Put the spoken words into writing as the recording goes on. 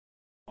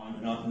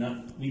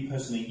We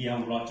personally here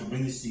would like to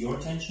bring this to your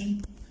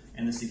attention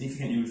and the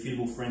significant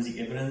irrefutable forensic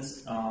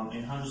evidence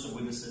and hundreds of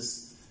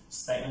witnesses'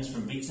 statements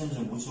from victims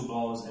and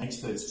whistleblowers and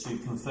experts to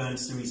confirm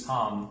serious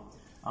harm,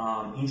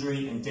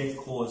 injury and death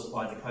caused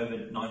by the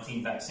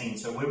COVID-19 vaccine.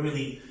 So we're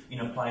really in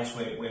a place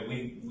where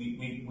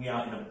we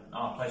are in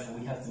a place where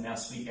we have to now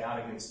speak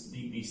out against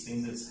these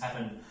things that's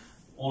happened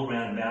all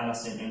around about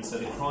us, and so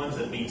the crimes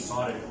that are being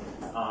cited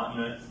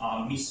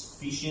are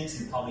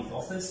misfeasance in public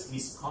office,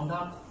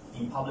 misconduct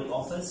in public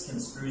office,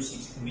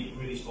 conspiracy to commit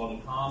grievous bodily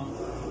harm,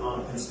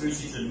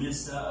 conspiracy to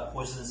administer a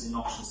poisonous and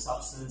noxious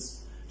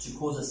substance, to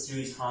cause a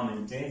serious harm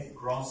and death,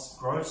 gross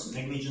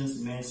negligence,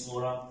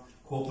 manslaughter,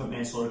 corporate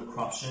manslaughter,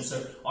 corruption.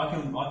 So I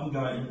can go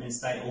and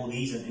state all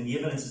these, and the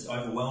evidence is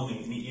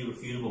overwhelming and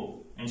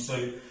irrefutable. And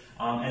so,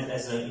 I'm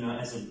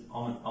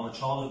a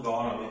child of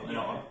God.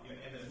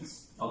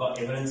 I've got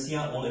evidence here.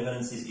 All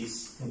evidence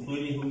is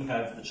concluded. We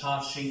have the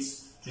charge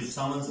sheets, to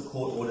summons, the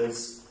court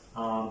orders,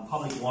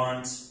 public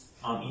warrants,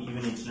 even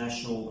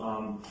international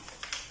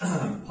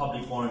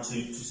public warrant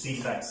to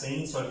seize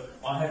vaccines. So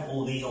I have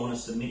all these. I want to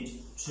submit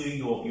to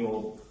your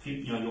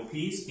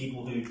peers,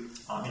 people who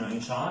are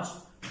in charge,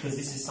 because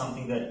this is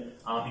something that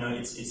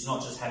it's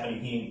not just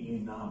happening here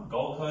in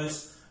Gold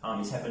Coast.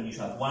 It's happening in New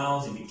South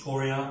Wales, in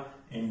Victoria,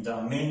 and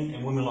men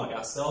and women like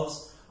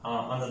ourselves.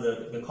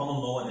 Under the common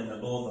law and the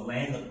law of the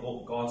land,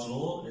 God's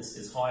law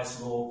is highest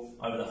law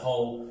over the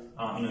whole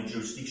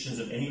jurisdictions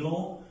of any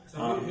law. So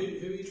who are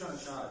you trying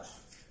to charge?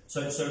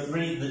 So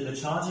really the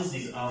charges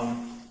is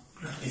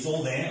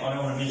all there. I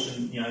don't want to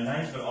mention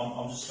names, but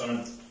I'm just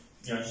going to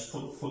just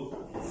put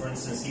for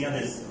instance here.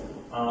 There's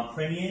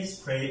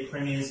premiers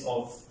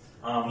of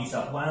New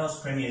South Wales,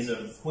 premiers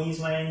of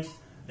Queensland.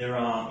 There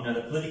are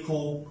the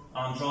political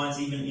giants,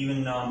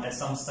 even at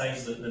some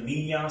stage the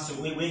media. So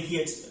we're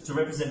here to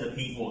represent the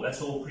people.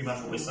 That's all pretty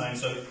much what we're saying.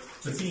 So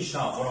to finish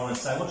up, what I want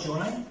to say, what's your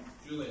name?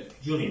 Julian.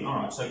 Julian.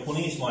 All right. So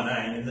Cornelius is my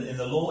name, and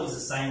the law is the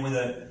same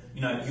whether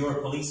you're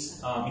a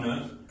police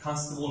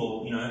constable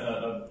or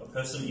a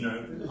person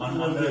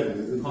under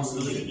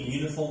constability in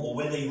uniform, or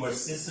whether you're a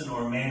citizen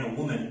or a man or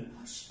woman.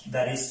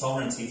 That is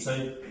sovereignty.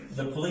 So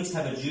the police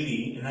have a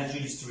duty, and that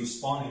duty is to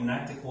respond and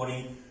act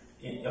accordingly.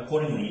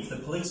 If the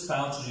police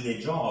fail to do their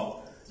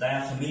job, they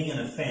are committing an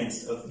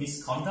offence of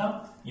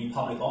misconduct in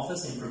public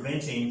office and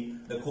preventing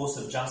the course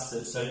of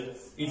justice. So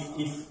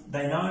if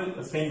they know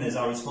offenders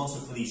are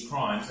responsible for these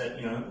crimes,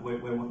 that we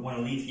want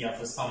to leave here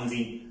for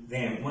summoning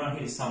them. We're not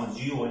here to summons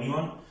you or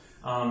anyone.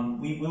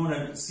 We want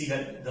to see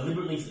that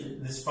deliberately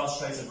this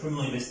frustrates a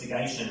criminal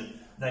investigation,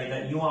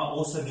 that you are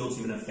also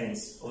guilty of an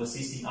offence of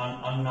assisting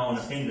unknown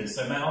offenders.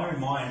 So may I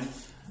remind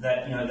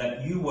that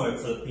that you work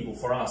for the people,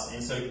 for us,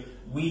 and so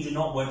we do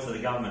not work for the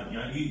government.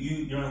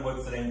 You don't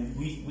work for them.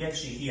 We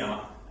actually here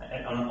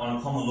on a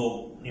common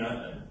law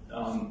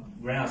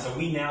ground. So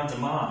we now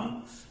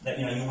demand that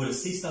you would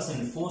assist us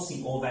in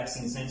enforcing all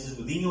vaccine centres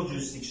within your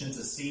jurisdiction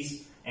to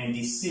cease and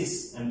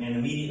desist an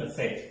immediate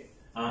effect.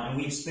 And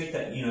we expect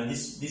that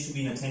this should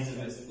be in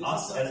attendance with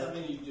us. This is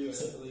something you do at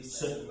the police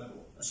station level.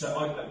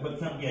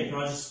 Can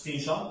I just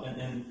finish up?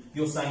 And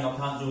you're saying I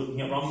can't do it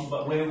here,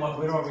 but where do I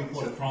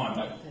report a crime?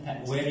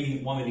 Like, where do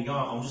you want me to go?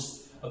 I'm just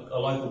a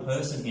local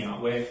person here,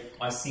 where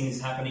I see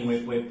this happening,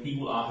 where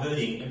people are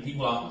hurting, and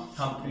people are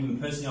even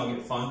personally. I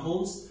get phone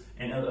calls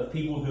and of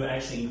people who are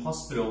actually in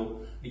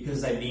hospital because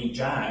they've been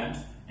jabbed,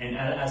 and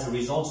as a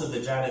result of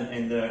the jab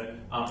and the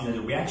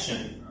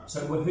reaction.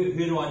 So who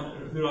do I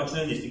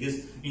turn this?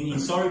 Because in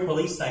Southport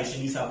Police Station,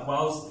 New South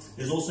Wales,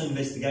 there's also an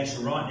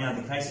investigation right now.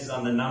 The case is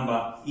under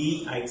number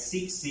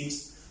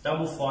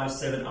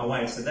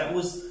E866555708. So that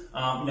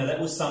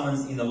was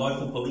summons in the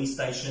local police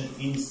station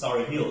in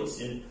Surrey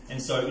Hills,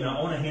 and so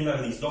I want to hand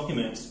over these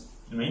documents.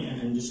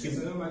 And just give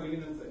them. So who am I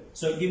giving them to?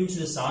 So give them to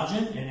the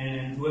sergeant,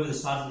 and whoever the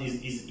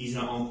sergeant is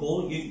on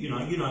call. You know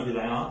who they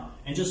are,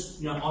 and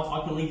just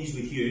I can leave these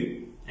with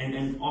you,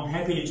 and I'm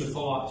happy to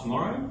follow up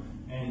tomorrow.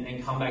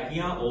 And come back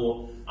here,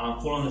 or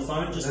call on the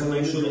phone just to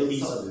make sure that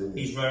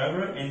he's right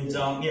over it. And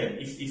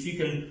if you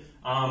can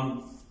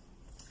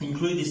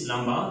include this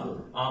number,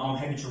 I'm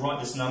happy to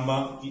write this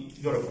number. You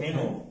got a pen,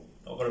 or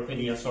I've got a pen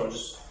here. Sorry,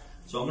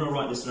 so I'm going to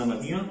write this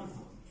number here.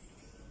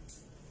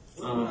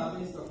 Where have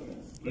we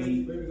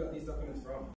got these documents from?